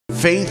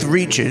Faith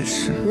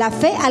reaches La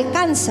fe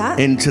alcanza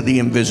into the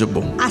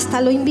invisible.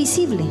 hasta lo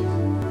invisible.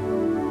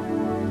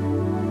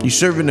 You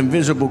serve an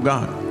invisible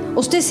God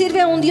Usted sirve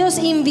a un Dios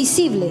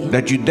invisible,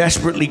 that you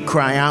desperately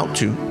cry out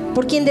to,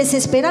 por quien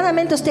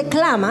desesperadamente usted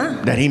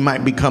clama, that he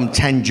might become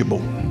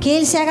tangible, que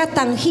Él se haga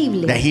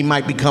tangible, that he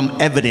might become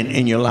evident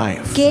in your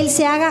life. que Él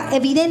se haga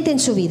evidente en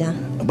su vida.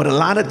 But a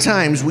lot of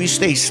times we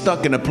stay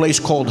stuck in a place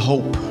called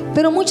hope.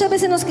 Pero muchas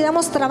veces nos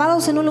quedamos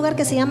trabados en un lugar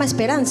que se llama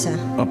esperanza,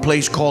 A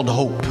place called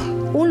hope.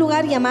 un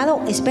lugar llamado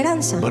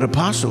esperanza. But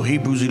Apostle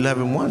Hebrews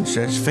 11:1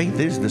 says faith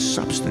is the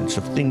substance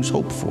of things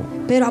hoped for.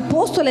 Pero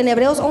apóstol en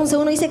Hebreos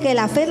 11:1 dice que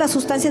la fe es la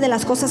sustancia de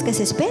las cosas que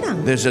se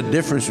esperan. There's a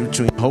difference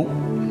between hope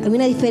Hay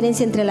una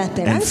diferencia entre la and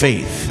esperanza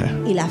faith.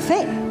 y la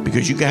fe.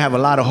 Because you can have a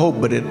lot of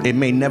hope, but it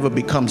may never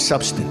become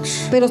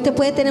substance. Pero usted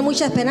puede tener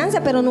mucha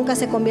esperanza, pero nunca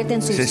se convierte en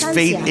It says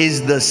sustancia. faith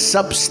is the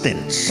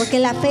substance Porque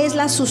la fe es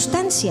la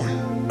sustancia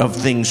of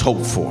things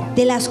hoped for.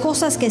 de las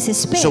cosas que se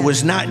esperan. So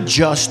it's not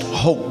just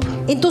hope.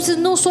 Entonces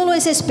no solo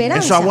es And so I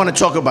esperanza. want to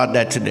talk about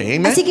that today.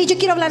 Amen. Así que yo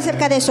quiero hablar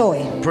acerca de eso hoy.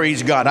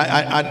 Praise God.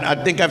 I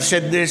think I've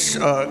said this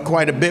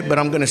quite a bit, but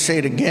I'm going to say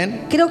it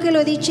again. Creo que lo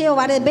he dicho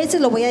varias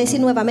veces, lo voy a decir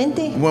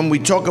nuevamente. When we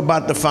talk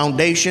about the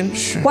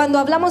foundations, Cuando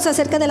hablamos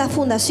acerca de las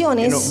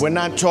fundaciones, we're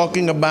not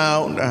talking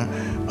about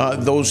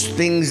those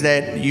things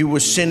that you were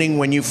sinning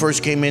when you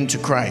first came into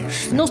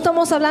Christ. no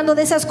estamos hablando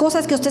de esas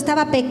cosas que usted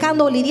estaba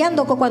pecando o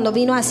lidiando con cuando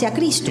vino hacia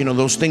Cristo.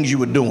 Those things you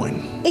were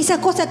doing Esas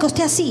cosas que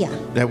usted hacía.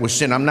 that was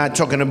sin. I'm not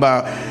talking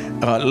about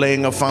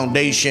laying a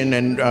foundation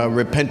and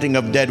repenting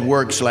of dead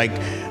works like,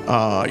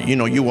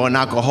 you were an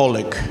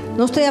alcoholic.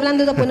 No estoy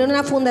hablando de poner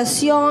una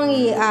fundación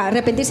y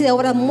arrepentirse de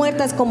obras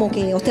muertas como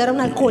que usted era un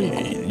alcohólico.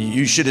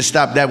 You should have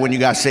stopped that when you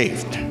got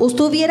saved.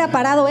 Usted hubiera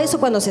parado eso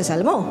cuando se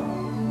salvó.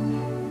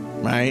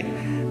 Right?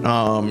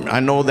 I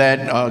know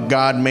that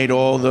God made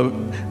all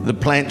the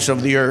plants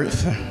of the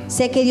earth.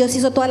 Sé que Dios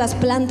hizo todas las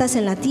plantas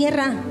en la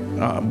tierra,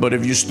 But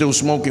if you're still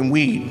smoking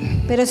weed,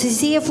 pero si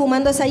sigue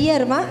fumando esa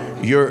hierba,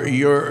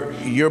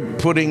 you're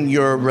putting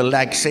your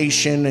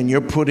relaxation and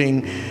you're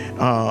putting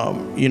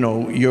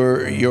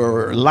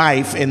your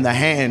life in the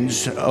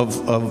hands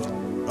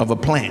of a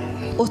plant.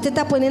 usted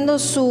está poniendo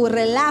su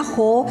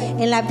relajo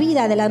en la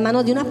vida de las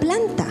manos de una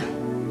planta.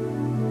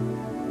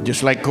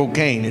 Just like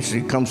cocaine,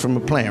 it comes from a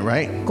plant,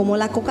 right? Como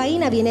la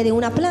cocaína viene de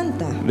una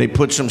planta. They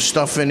put some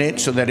stuff in it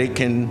so that it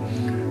can,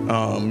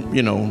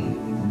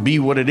 be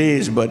what it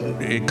is, but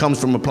it comes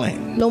from a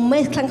plant. Lo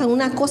mezclan con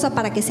una cosa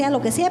para que sea lo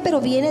que sea,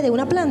 pero viene de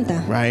una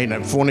planta. Right?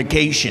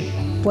 Fornication.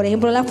 Por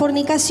ejemplo, la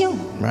fornicación.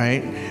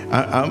 Right?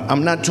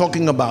 I'm not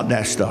talking about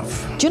that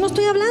stuff. Yo no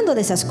estoy hablando de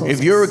esas cosas.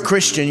 If you're a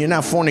Christian, you're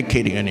not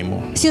fornicating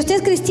anymore. Si usted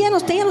es cristiano,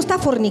 usted ya no está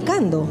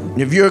fornicando.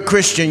 If you're a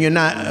Christian, you're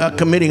not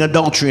committing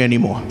adultery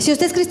anymore. Si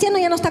usted es cristiano,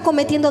 ya no está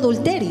cometiendo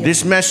adulterio.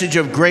 This message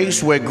of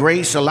grace, where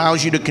grace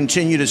allows you to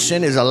continue to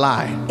sin, is a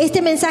lie.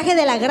 Este mensaje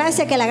de la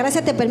gracia, que la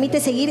gracia te permite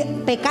seguir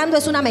pecando,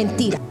 es una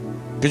mentira.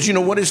 Because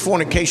what is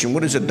fornication?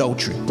 What is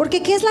adultery?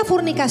 Porque ¿qué es la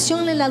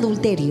fornicación, el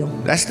adulterio?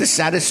 That's the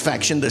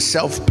satisfaction, the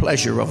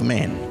self-pleasure of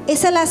man.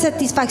 Esa es la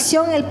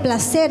satisfacción, el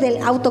placer, el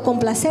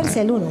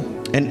autocomplacerse el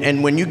uno.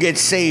 And when you get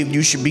saved,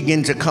 you should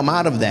begin to come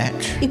out of that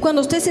Y cuando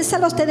usted se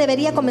salva, usted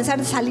debería comenzar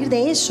a salir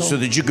de eso, so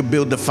that you can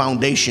build the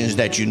foundations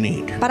that you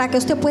need. para que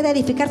usted pueda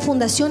edificar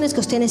fundaciones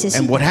que usted And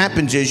necesita. what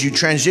happens is you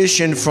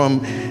transition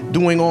from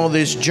doing all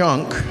this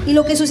junk Y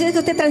lo que sucede es que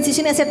usted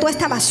transicione a hacer toda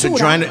esta to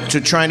basura,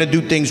 trying to do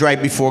things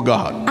right before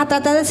God. a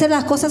tratar de hacer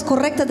las cosas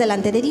correctas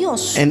delante de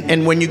Dios.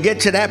 And when you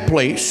get to that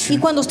place, Y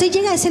cuando usted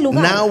llega a ese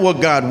lugar, now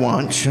what God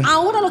wants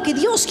ahora lo que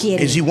Dios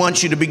quiere is He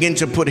wants you to begin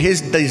to put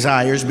His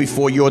desires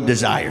before your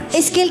desires.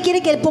 es que Él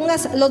quiere que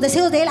pongas los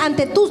deseos de Él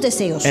ante tus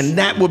deseos. And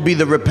that would be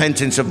the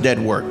repentance of dead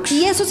works.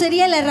 Y eso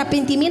sería el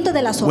arrepentimiento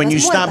de las obras When you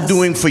stop muertas.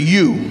 doing for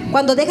you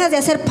Cuando dejas de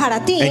hacer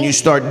para ti and you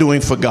start doing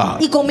for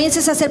God. y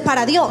comiences a hacer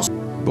para Dios.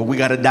 But we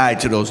got to die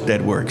to those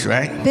dead works,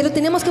 right? Pero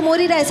tenemos que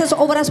morir a esas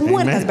obras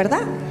muertas, Amen.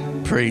 ¿verdad?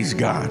 Praise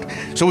God.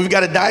 So we've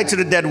got to die to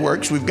the dead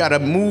works. We've got to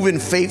move in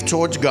faith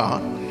towards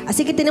God.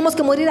 Así que tenemos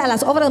que morir a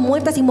las obras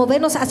muertas y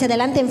movernos hacia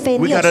adelante en fe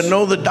en We Dios. got to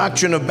know the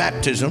doctrine of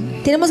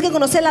baptism. Tenemos que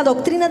conocer la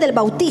doctrina del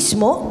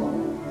bautismo.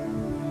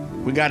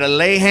 We got to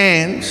lay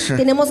hands.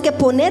 Tenemos que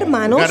poner We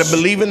manos. got to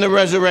believe in the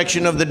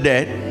resurrection of the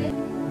dead.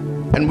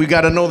 And we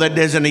got to know that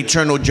there's an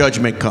eternal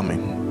judgment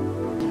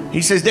coming.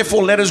 He says,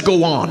 therefore, let us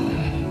go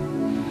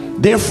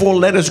on. Therefore,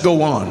 let us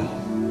go on.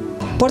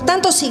 Por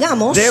tanto,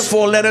 sigamos.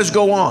 Therefore, let us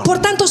go on. Por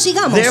tanto,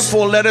 sigamos.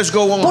 Therefore, let us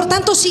go Por on.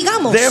 tanto,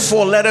 sigamos.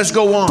 Therefore, let us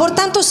go on. Por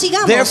tanto,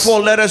 sigamos. Therefore,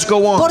 let us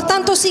go on. Por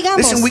tanto, sigamos.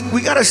 Listen, we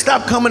got to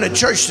stop coming to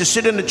church to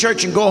sit in the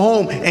church and go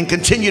home and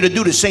continue to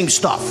do the same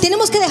stuff.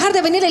 Tenemos que dejar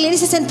de venir a la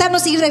iglesia,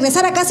 sentarnos y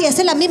regresar a casa y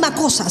hacer las mismas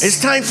cosas. It's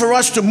time for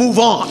us to move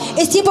on.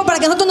 Es tiempo para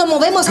que nosotros nos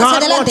movemos hacia God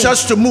adelante.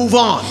 wants us to move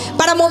on.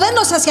 Para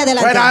movernos hacia Right?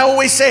 adelante. I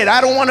always say it. I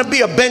don't want to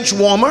be a bench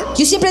warmer.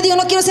 Yo siempre digo,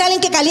 no quiero ser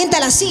alguien que calienta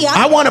la silla.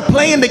 I want to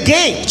play in the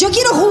game. Yo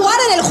quiero jugar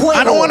en el I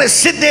juego. don't want to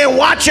sit there and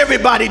watch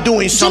everybody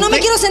doing Yo no me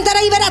something. quiero sentar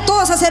ahí y ver a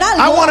todos hacer I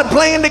algo. want to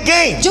play in the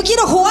game. Yo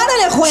quiero jugar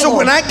en el So juego.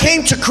 when I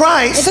came to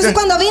Christ, Entonces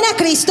cuando vine a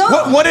Cristo,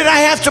 what did I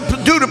have to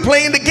do to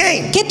play in the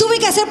game? ¿qué tuve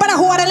que hacer para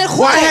jugar en el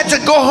Well, I had juego?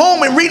 to go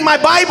home and read my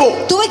Bible.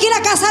 Tuve que ir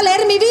a casa a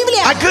leer mi I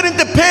Biblia. couldn't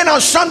depend on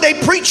Sunday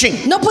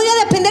preaching. No podía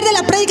depender de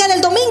la prédica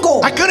del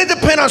domingo I couldn't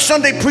depend on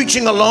Sunday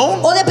preaching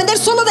alone. o depender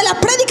solo de la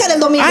prédica del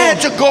domingo. I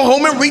had to go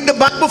home and read the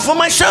Bible for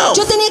myself.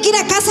 Yo tenía que ir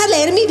a casa a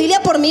leer mi Biblia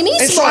por mí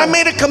And so mismo. I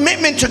made a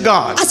commitment to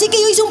God. Así que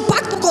yo hice un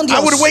pacto con Dios.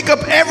 I would wake up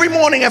every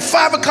morning at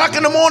 5 o'clock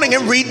in the morning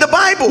and read the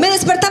Bible. Me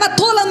despertaba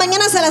todas las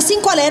mañanas a las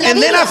 5 a leer la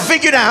And then I Biblia.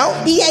 figured out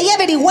Y de ahí that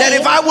averigüé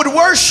if I would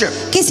worship,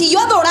 que si yo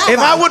if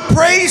I adoraba, would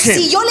praise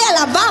si Him, yo le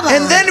alababa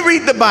and then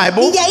read the y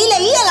Bible, de ahí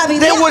leía la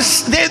Biblia,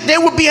 there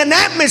would be an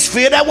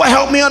atmosphere that would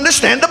help me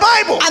understand the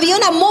Bible. había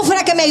una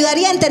atmósfera que me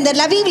ayudaría a entender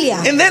la Biblia.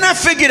 And then I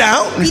figured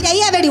out Y de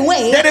ahí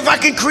averigüé that if I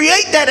can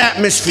create that que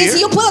atmosphere si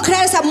yo puedo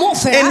crear esa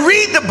atmósfera and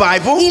read the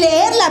Bible, y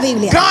leer la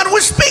Biblia, God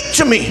would speak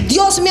to me.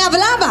 Dios me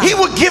hablaba. He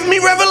would give me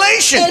Él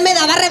revelation. me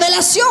daba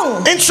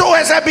revelación. And so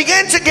as I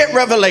began to get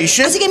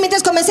revelation, Así que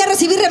mientras comencé a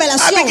recibir I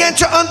revelación, began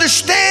to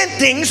understand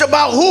things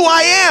about who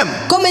I am.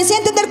 comencé a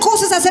entender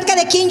cosas acerca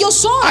de quién yo I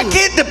soy.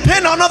 can't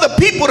depend on other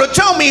people to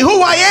tell me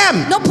who I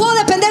am. No puedo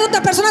depender de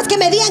otras personas que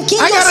me digan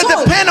quién I yo gotta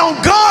soy. depend on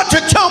God to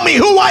tell me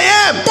who I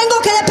am. Tengo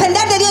que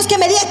depender de Dios que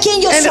me diga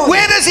quién yo And soy.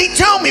 where does He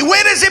tell me?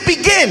 Where does it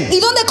begin? ¿Y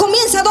dónde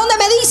comienza? ¿Dónde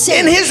me dice?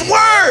 In His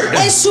Word.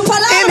 En su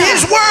palabra. In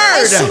His Word.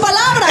 En su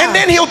palabra. And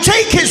then He'll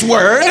take His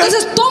Word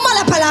Entonces toma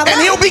la palabra.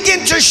 and He'll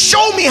begin to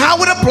show me how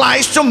it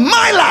applies to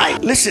my life.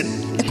 Listen,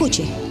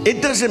 Escuche,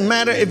 it doesn't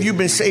matter if you've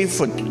been saved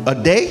for a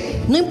day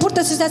no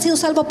importa si usted ha sido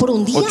salvo por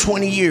un día or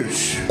 20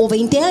 years. o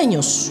 20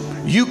 años.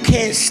 You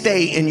can't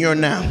stay in your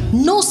now.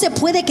 No se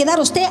puede quedar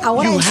usted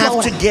ahora You en su have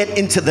hora. to get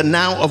into the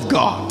now of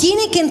God.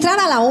 Tiene que entrar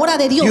a la hora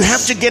de Dios. You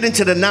have to get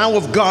into the now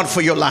of God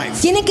for your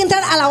life. Tiene que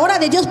entrar a la hora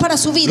de Dios para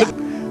su vida.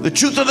 The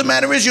truth of the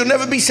matter is you'll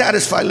never be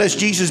satisfied lest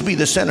Jesus be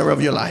the center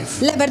of your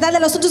life. La verdad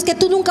del asunto es que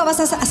tú nunca vas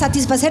a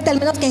satisfacerte al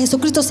menos que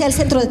Jesucristo sea el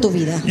centro de tu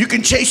vida. You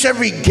can chase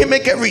every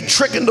gimmick, every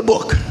trick in the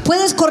book.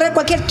 Puedes correr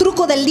cualquier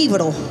truco del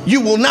libro.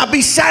 You will not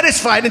be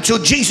satisfied until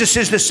Jesus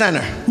is the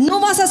center. No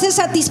vas a ser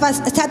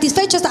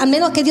satisfecho al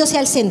menos que Dios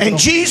sea el centro. And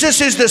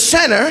Jesus is the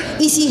center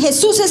Y si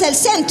Jesús es el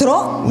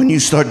centro, when you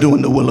start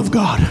doing the will of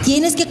God.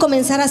 tienes que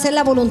comenzar a hacer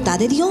la voluntad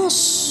de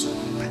Dios.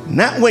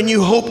 Not when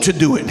you hope to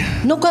do it,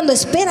 No cuando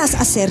esperas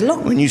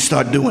hacerlo, when you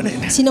start doing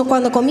it. sino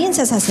cuando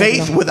comienzas a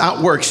Faith hacerlo.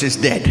 without works is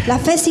dead. La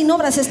fe sin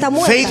obras está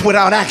Faith muerta.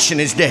 without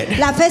action is dead.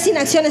 La fe sin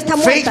acción está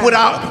Faith muerta.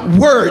 without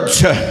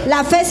words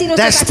La fe sin that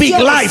nuestras speak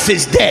life acciones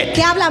is dead.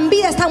 que hablan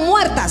vida están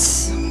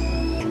muertas.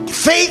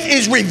 Faith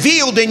is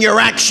revealed in your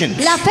actions.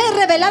 La fe es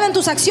revelada en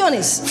tus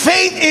acciones.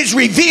 Faith is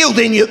revealed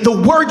in the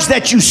words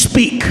that you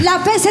speak.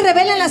 La fe se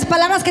revela en las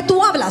palabras que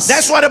tú hablas.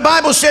 That's why the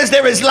Bible says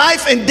there is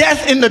life and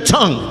death in the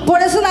tongue. Por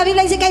eso la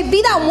Biblia dice que hay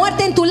vida o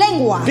muerte en tu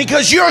lengua.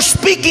 Because you're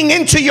speaking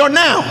into your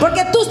now.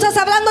 Porque tú estás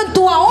hablando en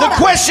tu The ahora.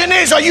 question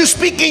is, are you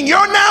speaking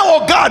your now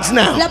or God's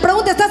now? La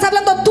pregunta, ¿estás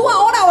hablando tú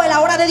ahora o en la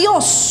hora de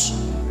Dios?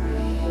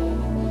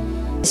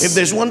 If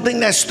there's one thing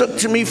that stuck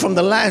to me from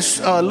the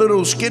last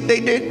little skit they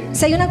did,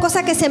 Si hay una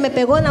cosa que se me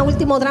pegó en el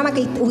último drama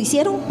que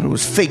hicieron, it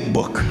was fake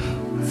book.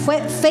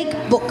 fue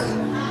fake book.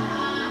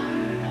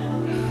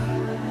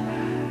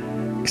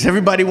 Because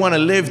everybody want to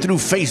live through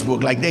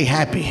Facebook like they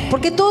happy.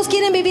 Porque todos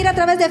quieren vivir a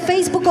través de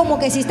Facebook como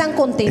que si están It's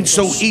contentos.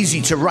 so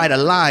easy to write a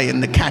lie in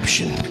the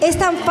caption. Es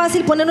tan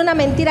fácil poner una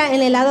mentira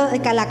en el lado de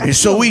la It's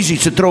so canción. easy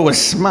to throw a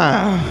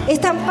smile Es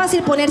tan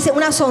fácil ponerse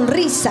una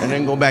sonrisa and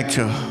then go back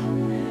to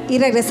y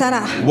regresar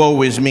a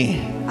woe is me.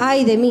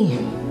 ay de mí.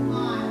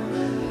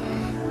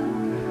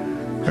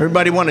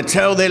 Everybody want to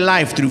tell their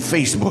life through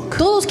Facebook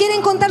Todos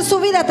quieren contar su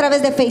vida a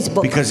través de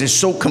Facebook because it's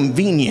so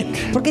convenient.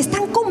 porque es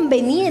tan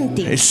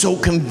conveniente. It's so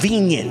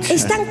convenient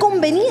Es tan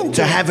conveniente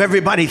to have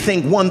everybody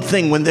think one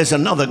thing when there's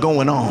another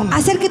going on.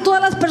 hacer que todas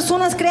las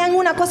personas crean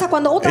una cosa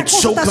cuando otra It's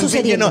cosa so está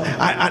convenient.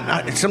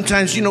 sucediendo.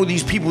 Sometimes,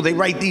 these people, they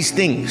write these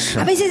things.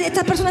 A veces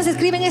estas personas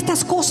escriben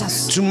estas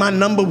cosas. To my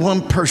number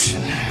one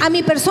person, A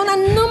mi persona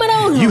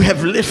número uno, you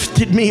have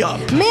lifted me up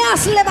me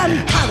has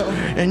levantado.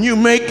 and you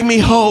make me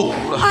whole.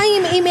 Ay,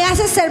 y me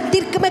haces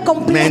sentir que me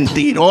completo.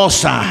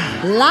 Mentirosa.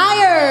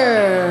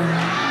 Liar.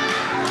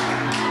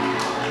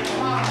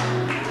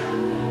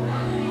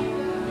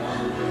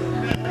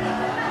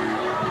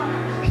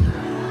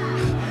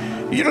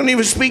 You don't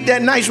even speak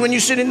that nice when you're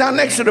sitting down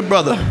next to the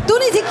brother. Tú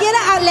ni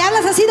siquiera le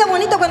hablas así de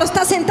bonito cuando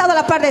estás sentado a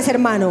la par de ese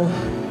hermano.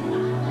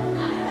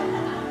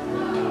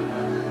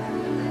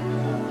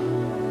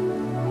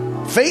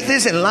 Faith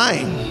isn't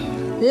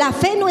lying. La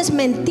fe no es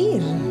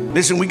mentir.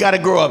 Listen, we got to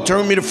grow up. Turn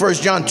with me to 1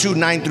 John 2,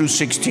 9 through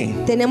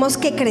 16.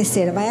 Tenemos que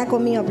crecer. Vaya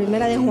conmigo,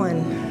 primera de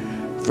Juan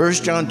 1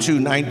 John 2,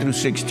 9 through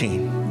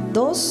 16.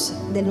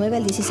 2 del 9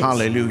 al 16.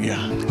 Hallelujah.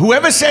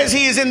 Whoever says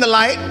he is in the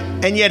light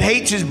and yet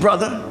hates his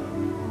brother,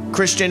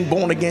 Christian,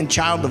 born again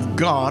child of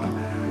God,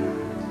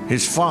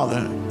 his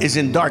father, is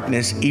in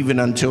darkness even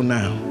until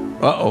now.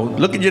 Uh-oh.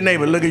 Look at your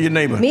neighbor. Look at your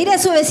neighbor. Mire a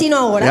su vecino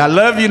ahora. I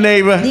love you,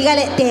 neighbor.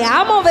 Dígale, te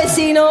amo,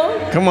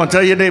 vecino. Come on,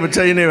 tell your neighbor,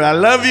 I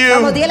love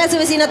Vamos, you. dígale a su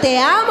vecino, te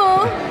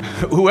amo.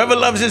 Whoever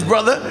loves his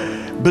brother,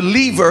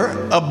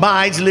 believer,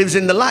 abides, lives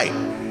in the light.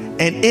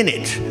 And in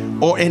it,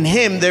 or in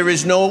him, there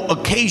is no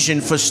occasion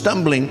for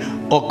stumbling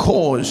or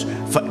cause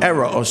for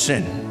error or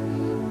sin.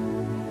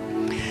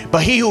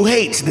 But he who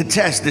hates,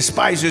 detests,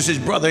 despises his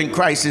brother in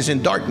Christ is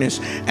in darkness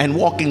and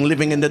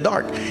living in the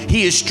dark.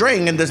 He is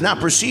straying and does not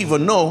perceive or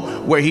know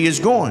where he is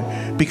going,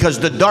 because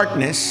the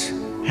darkness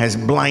has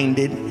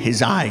blinded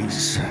his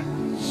eyes.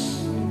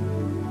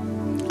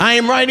 I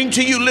am writing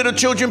to you, little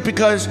children,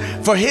 because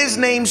for his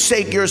name's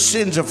sake your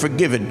sins are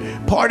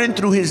forgiven, pardoned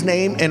through his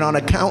name and on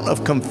account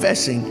of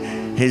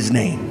confessing his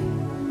name.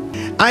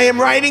 I am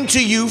writing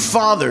to you,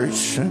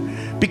 fathers,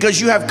 because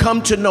you have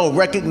come to know,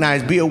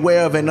 recognize, be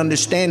aware of, and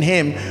understand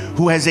him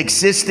who has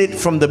existed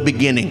from the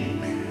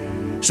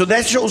beginning. So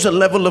that shows a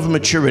level of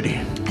maturity.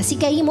 Así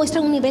que ahí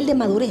muestra un nivel de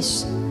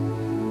madurez.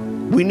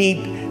 We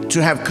need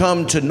to have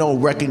come to know,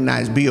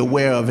 recognize, be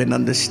aware of, and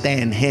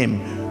understand him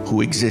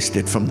who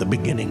existed from the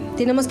beginning.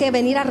 Tenemos que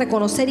venir a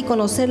reconocer y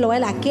conocerlo a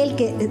él, aquel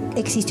que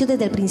existió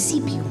desde el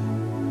principio.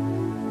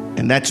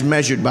 And that's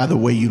measured by the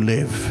way you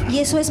live. Y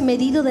eso es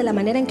medido de la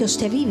manera en que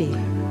usted vive.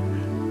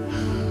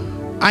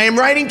 I am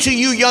writing to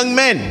you, young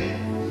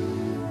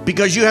men,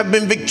 because you have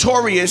been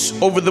victorious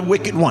over the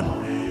wicked one.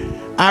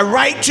 I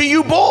write to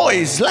you,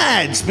 boys,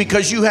 lads,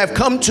 because you have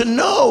come to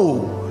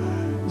know,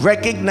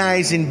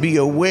 recognize, and be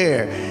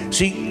aware.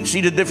 See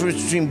the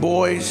difference between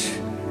boys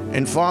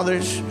and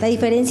fathers? La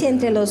diferencia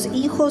entre los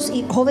hijos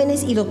y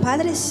jóvenes y los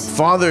padres.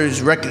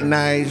 Fathers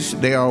recognize,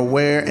 they are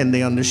aware, and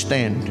they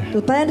understand.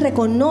 Los padres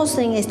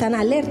reconocen, están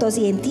alertos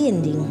y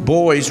entienden.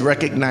 Boys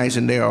recognize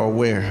and they are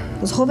aware,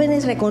 Los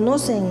jóvenes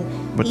reconocen,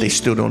 but they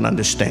still don't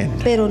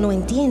understand. pero no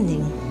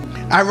entienden.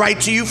 I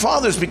write to you,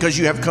 fathers, because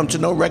you have come to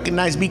know,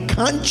 recognize, be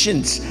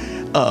conscious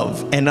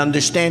of, and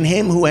understand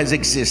him who has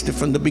existed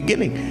from the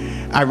beginning.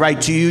 I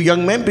write to you,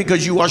 young men,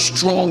 because you are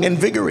strong and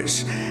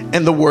vigorous,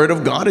 and the word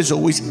of God is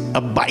always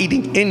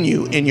abiding in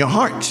you, in your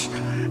hearts,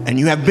 and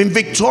you have been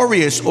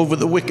victorious over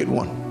the wicked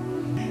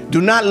one.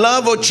 Do not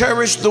love or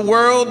cherish the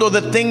world or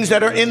the things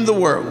that are in the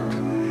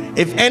world.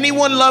 If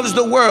anyone loves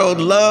the world,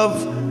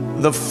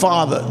 love the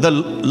Father. The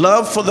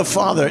love for the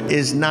Father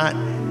is not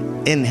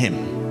in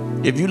him.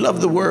 If you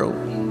love the world,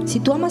 Si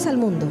tú amas al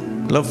mundo,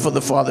 love for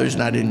the Father is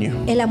not in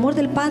you. el amor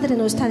del Padre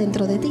no está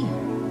dentro de ti.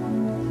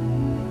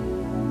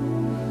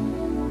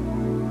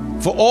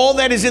 For all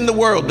that is in the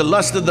world, the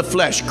lust of the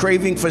flesh,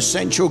 craving for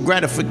sensual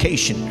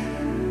gratification,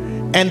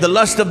 and the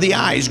lust of the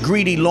eyes,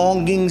 greedy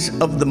longings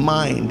of the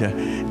mind,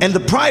 and the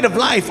pride of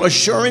life,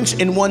 assurance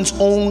in one's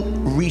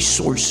own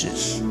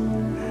resources,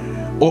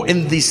 or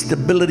in the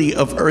stability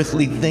of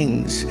earthly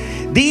things.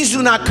 These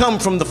do not come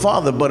from the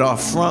Father, but are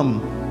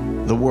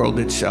from the world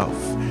itself.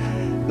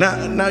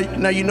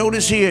 Now you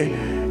notice here,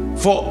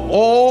 for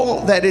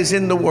all that is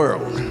in the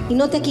world. Y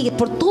note aquí que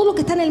por todo lo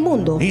que está en el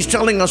mundo, He's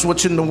telling us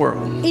what's in the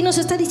world. y nos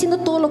está diciendo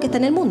todo lo que está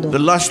en el mundo. The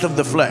lust of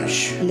the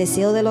flesh. El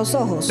deseo de los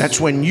ojos. That's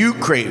when you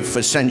crave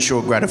for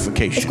sensual Es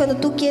gratification. cuando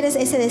tú quieres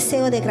ese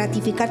deseo de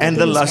gratificarte. And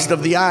the lust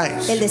of the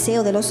eyes. El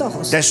deseo de los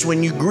ojos. That's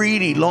when you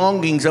greedy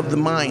longings of the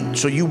mind.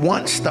 So you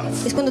want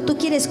stuff. Es cuando tú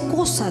quieres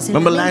cosas en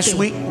Remember la last mente.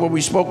 week what we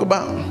spoke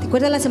about? ¿Te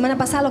acuerdas la semana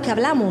pasada lo que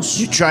hablamos?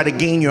 You try to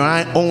gain your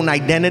own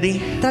identity,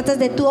 Tratas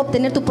de tú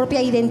obtener tu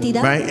propia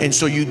identidad. right? And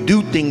so you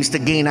do things to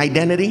gain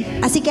identity.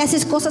 Así que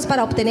haces cosas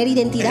para obtener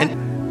identidad.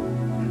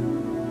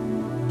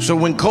 So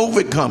when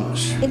COVID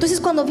comes, Entonces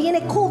cuando viene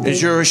is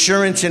COVID, your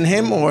assurance in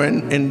him or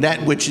in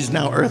that which is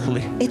now earthly?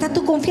 ¿está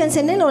tu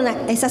confianza en él o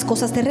en esas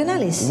cosas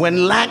terrenales?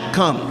 When lack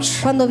comes,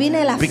 Cuando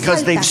viene la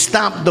because they've falta,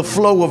 stopped the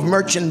flow of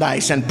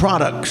merchandise and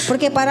products,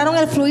 porque pararon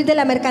el fluir de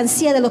la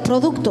mercancía, de los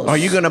productos. are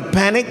you going to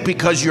panic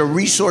because your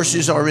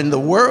resources are in the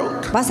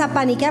world? ¿Vas a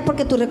panicar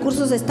porque tus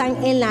recursos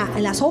están en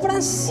las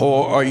obras?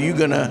 Or are you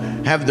going to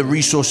have the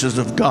resources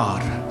of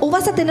God? ¿O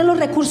vas a tener los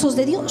recursos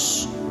de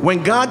Dios?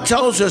 When God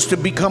tells us to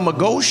become a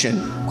Goshen,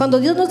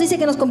 Cuando Dios nos dice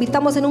que nos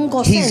convirtamos en un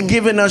He's Gosén,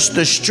 given us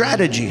the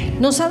strategy.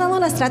 nos ha dado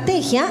la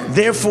estrategia.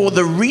 Therefore,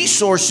 the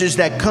resources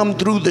that come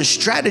through the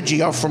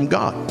strategy are from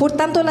God. Por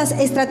tanto, las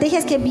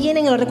estrategias que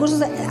vienen, los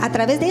recursos a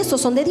través de eso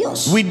son de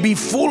Dios. We'd be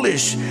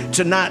foolish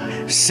to not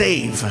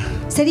save.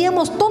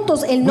 Seríamos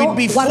tontos en no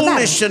We'd be guardar.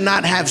 foolish to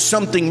not have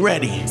something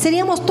ready.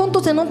 Seríamos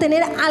tontos de no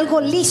tener algo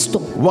listo.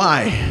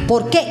 Why?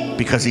 ¿Por qué?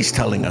 Because He's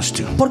telling us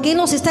to. Porque Él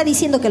nos está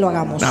diciendo que lo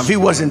hagamos. Now, if He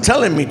wasn't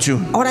telling me to,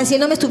 Ahora, si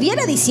Él no me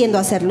estuviera diciendo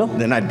hacerlo,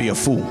 then I'd be a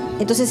fool.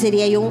 entonces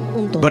sería yo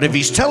un tonto. But if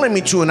He's telling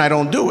me to and I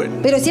don't do it,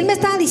 Pero si Él me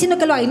está diciendo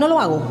que lo haga y no lo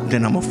hago,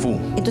 then I'm a fool.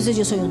 entonces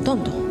yo soy un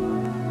tonto.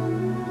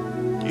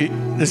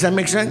 Does that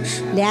make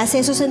sense? ¿Le hace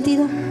eso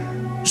sentido?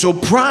 So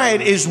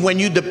pride is when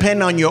you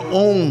depend on your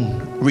own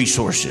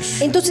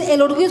resources. Entonces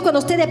el orgullo es cuando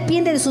usted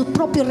depende de sus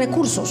propios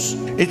recursos.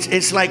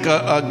 It's like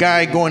a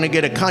guy going to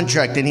get a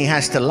contract and he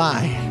has to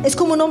lie. Es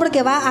como un hombre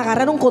que va a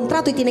agarrar un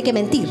contrato y tiene que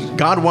mentir.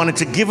 God wanted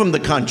to give him the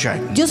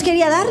contract, Dios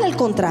quería darle el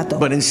contrato,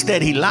 but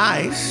instead he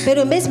lies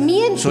pero en vez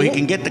so he miente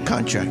can get the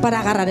contract. para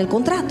agarrar el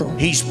contrato.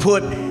 He's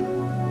put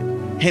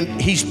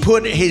He's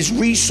put his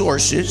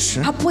resources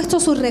ha puesto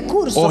sus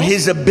recursos or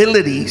his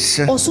abilities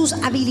o sus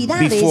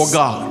habilidades before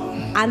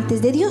God.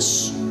 antes de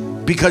Dios.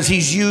 Because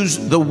he's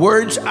used the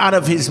words out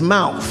of his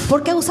mouth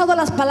Porque ha usado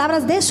las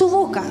palabras de su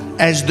boca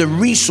as the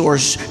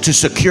resource to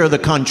secure the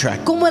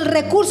contract. como el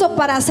recurso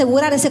para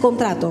asegurar ese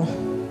contrato.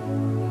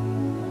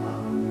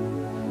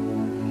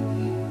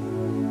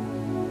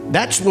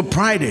 That's what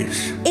pride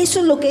is. Eso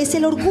es lo que es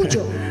el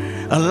orgullo.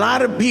 A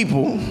lot of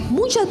people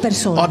Muchas are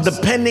personas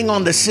depending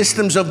on the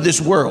systems of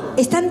this world.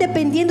 están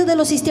dependiendo de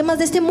los sistemas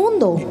de este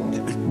mundo.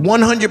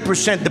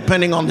 100%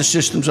 depending on the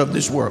systems of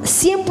this world.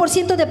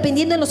 100%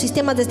 dependiendo de los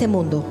sistemas de este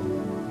mundo.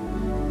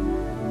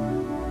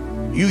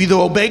 You either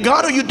obey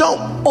God or you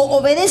don't. O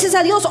obedeces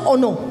a Dios o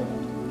no.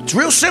 It's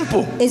real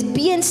simple. Es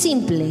bien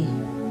simple.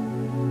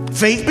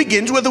 Faith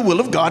begins where the will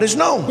of God is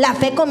known. La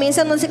fe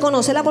comienza donde se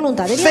conoce la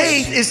voluntad de Dios.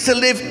 Faith is to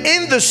live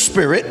in the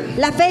Spirit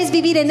La fe es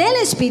vivir en el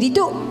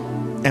Espíritu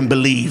and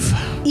believe.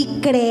 y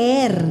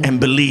creer. And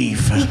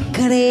believe. Y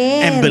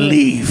creer. And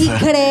believe. Y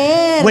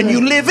creer. When you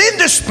live in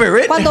the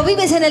Spirit, Cuando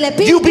vives en el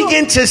you Espíritu,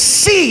 begin to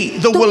see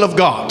the will of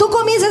God. tú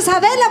comienzas a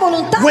ver la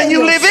voluntad When de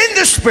you Dios. live in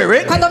the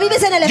Spirit, Cuando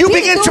vives en el you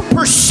begin Espíritu, to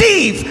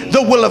perceive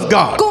the will of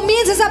God.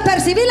 comienzas a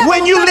percibir la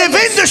When you voluntad live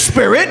de in the Dios.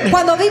 Spirit,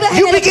 Cuando vives en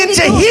you el begin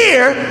to Espíritu,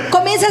 hear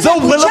comienzas a the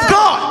will of escuchar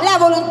God. la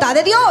voluntad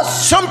de Dios.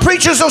 Some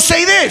preachers will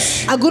say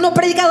this: Algunos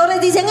predicadores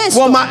dicen esto.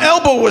 well, my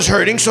elbow was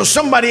hurting, so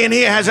somebody in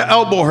here has an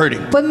elbow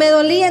hurting. Pues me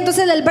dolía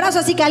entonces el brazo,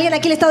 así que alguien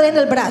aquí le está doliendo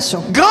el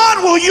brazo.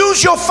 God will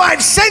use your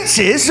five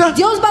senses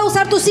Dios va a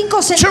usar tus 5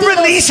 to sentidos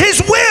release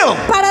His will.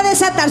 para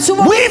desatar su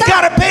We've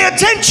got voluntad. to pay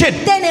attention.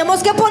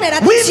 Tenemos que poner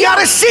We've atención. got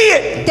to see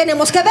it.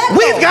 Tenemos que verlo.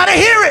 We've got to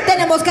hear it.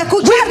 Tenemos que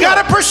We've got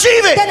to escucharlo.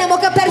 perceive it. Tenemos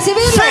que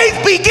percibirlo.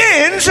 Faith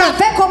begins La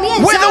fe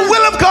comienza where the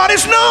will of God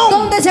is known.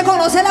 donde se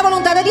conoce la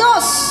voluntad de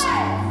Dios.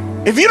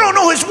 If you don't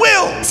know His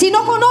will, Si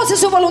no conoces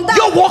su voluntad,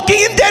 you're walking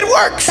in dead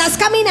works. estás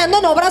caminando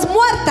en obras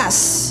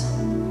muertas.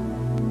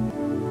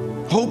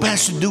 Hope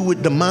has to do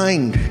with the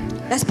mind.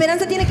 La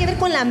esperanza tiene que ver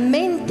con la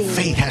mente.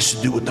 Faith has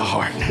to do with the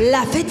heart.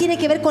 La fe tiene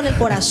que ver con el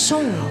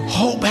corazón.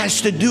 Hope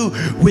has to do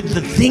with the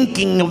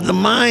thinking of the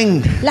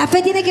mind. La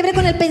fe tiene que ver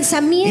con el You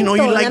pensamiento, know,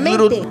 you la like mente.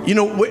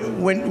 little,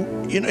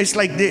 when it's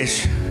like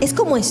this. Es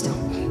como esto.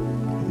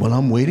 Well,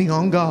 I'm waiting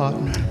on God.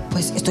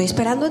 Pues estoy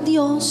esperando en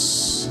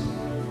Dios.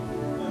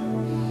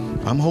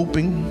 I'm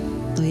hoping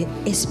Estoy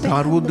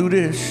God will esperando do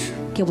this.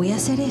 que voy a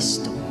hacer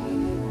esto.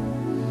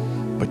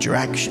 But your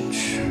actions,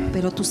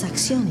 Pero tus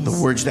acciones, the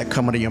words that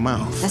come out of your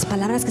mouth, las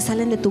palabras que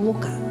salen de tu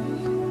boca,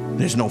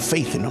 there's no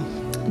faith in them.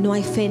 no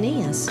hay fe en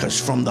ellas. Because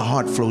from the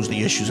heart flows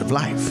the issues of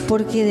life.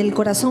 Porque del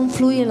corazón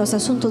fluyen los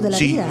asuntos de la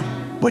See, vida.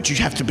 what you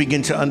have to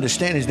begin to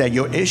understand is that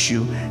your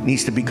issue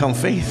needs to become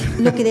faith.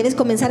 Lo que debes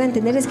comenzar a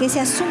entender es que ese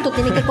asunto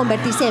tiene que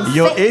convertirse en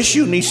Your fe.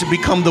 issue needs to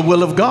become the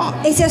will of God.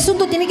 Ese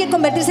asunto tiene que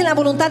convertirse en la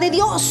voluntad de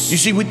Dios. You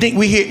see, we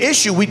hear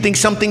issue, we think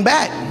something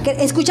bad. Que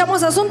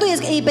escuchamos asunto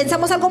y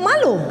pensamos algo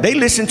malo. They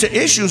listen to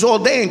issues all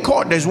day in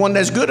court. There's one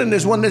that's good and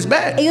there's one that's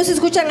bad. Ellos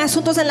escuchan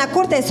asuntos en la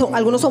corte,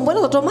 algunos son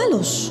buenos, otros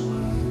malos.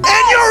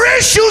 And your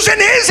issues in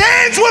His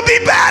hands would be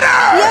Y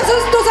better.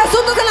 esos tus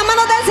asuntos en la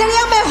mano de él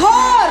serían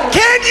mejor.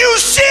 Can you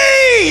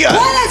see?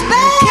 Puedes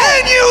ver.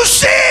 Can you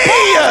see?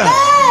 Puedes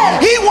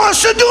ver. He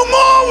wants to do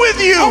more with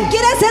Él you.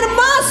 quiere hacer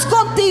más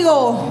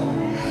contigo.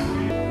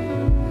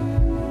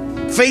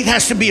 Faith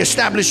has to be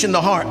established in the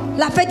heart.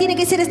 La fe tiene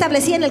que ser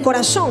establecida en el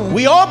corazón.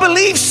 We all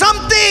believe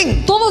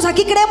something. Todos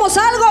aquí creemos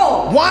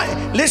algo. Why?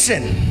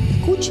 Listen,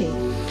 Escuche,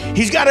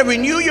 He's got to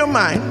renew your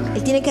mind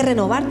él tiene que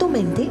renovar tu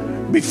mente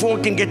before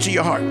it can get to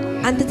your heart.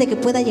 antes de que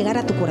pueda llegar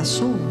a tu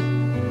corazón.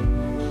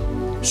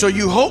 So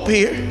you hope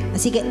here,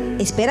 Así que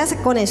esperas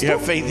con you esto,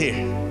 have faith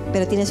here.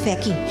 pero tienes fe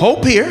aquí.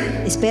 Hope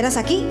here, Esperas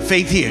aquí,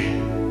 faith here.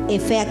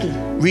 fe aquí.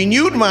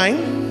 Renewed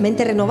mind,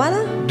 Mente renovada,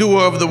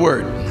 doer of the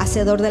word.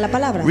 hacedor de la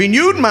palabra.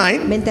 Renewed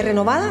mind, Mente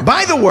renovada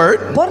by the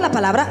word, por la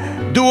palabra,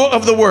 doer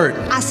of the word.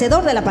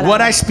 hacedor de la What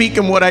palabra. I speak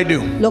and what I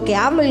do. Lo que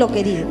hablo y lo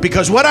que digo.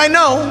 Because what I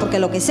know Porque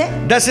lo que sé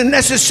doesn't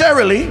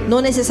necessarily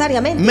no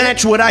necesariamente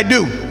match what I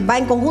do. va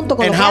en conjunto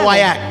con And lo que how hago I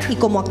act. y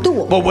cómo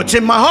actúo. But what's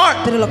in my heart,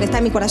 Pero lo que está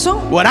en mi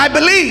corazón, what I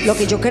believe, lo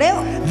que yo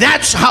creo,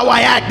 that's how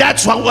I act.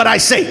 That's what I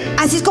say.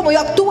 así es como yo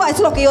actúo, es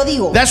lo que yo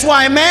digo. That's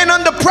why a man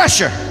under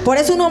pressure Por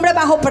eso un hombre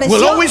bajo will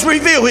presión always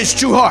reveal his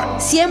true heart.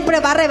 siempre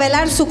va a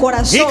revelar su He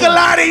corazón. can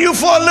lie to you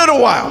for a little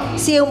while,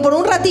 Si por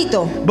un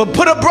ratito, but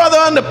put a brother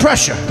under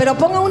pressure, pero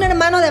ponga un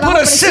hermano de bajo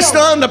put a sister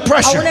presión, under a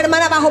pressure, una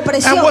hermana bajo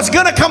presión, and what's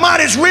gonna come out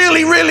is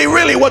really, really,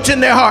 really what's in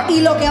their heart.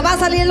 y lo que va a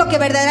salir es lo que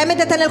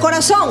verdaderamente está en el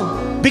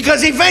corazón.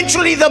 Because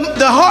eventually the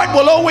heart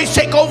will always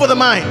take over the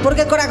mind.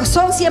 Porque el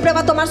corazón siempre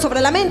va a tomar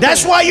sobre la mente.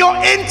 That's why your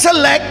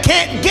intellect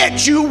can't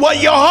get you what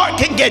your heart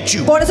can get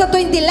you. Por eso tu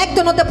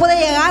intelecto no te puede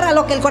llegar a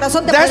lo que el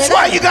corazón te That's puede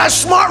why dar. you got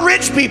smart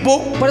rich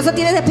people Por eso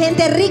tienes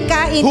gente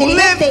rica, who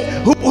inteligente,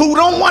 live who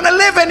don't want to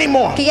live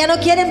anymore. que ya no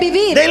quieren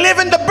vivir, They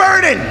live in the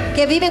burden.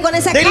 que viven con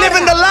esa They live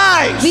in the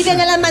carga, lies. viven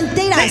en las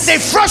mentiras, They're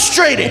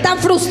frustrated. están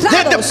They're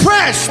frustrados,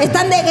 depressed.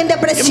 están en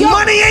depresión,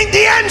 Money ain't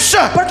the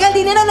answer. porque el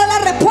dinero no es la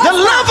The respuesta.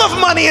 love of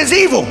money is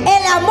evil. evil.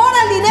 El amor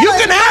al dinero You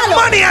es can have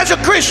malo. money as a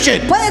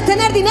Christian. Puedes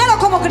tener dinero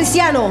como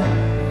cristiano,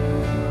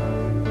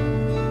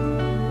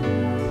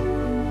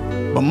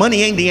 But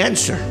money ain't the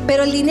answer.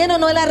 pero el dinero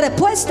no es la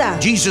respuesta.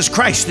 Jesus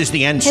Christ is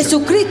the answer.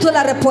 Jesucristo es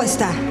la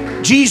respuesta.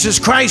 Jesus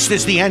Christ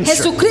is the answer.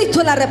 Jesucristo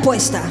es la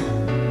respuesta.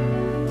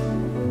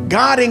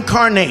 God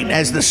incarnate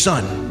as the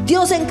Son.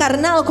 Dios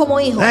encarnado como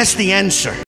hijo. That's the answer.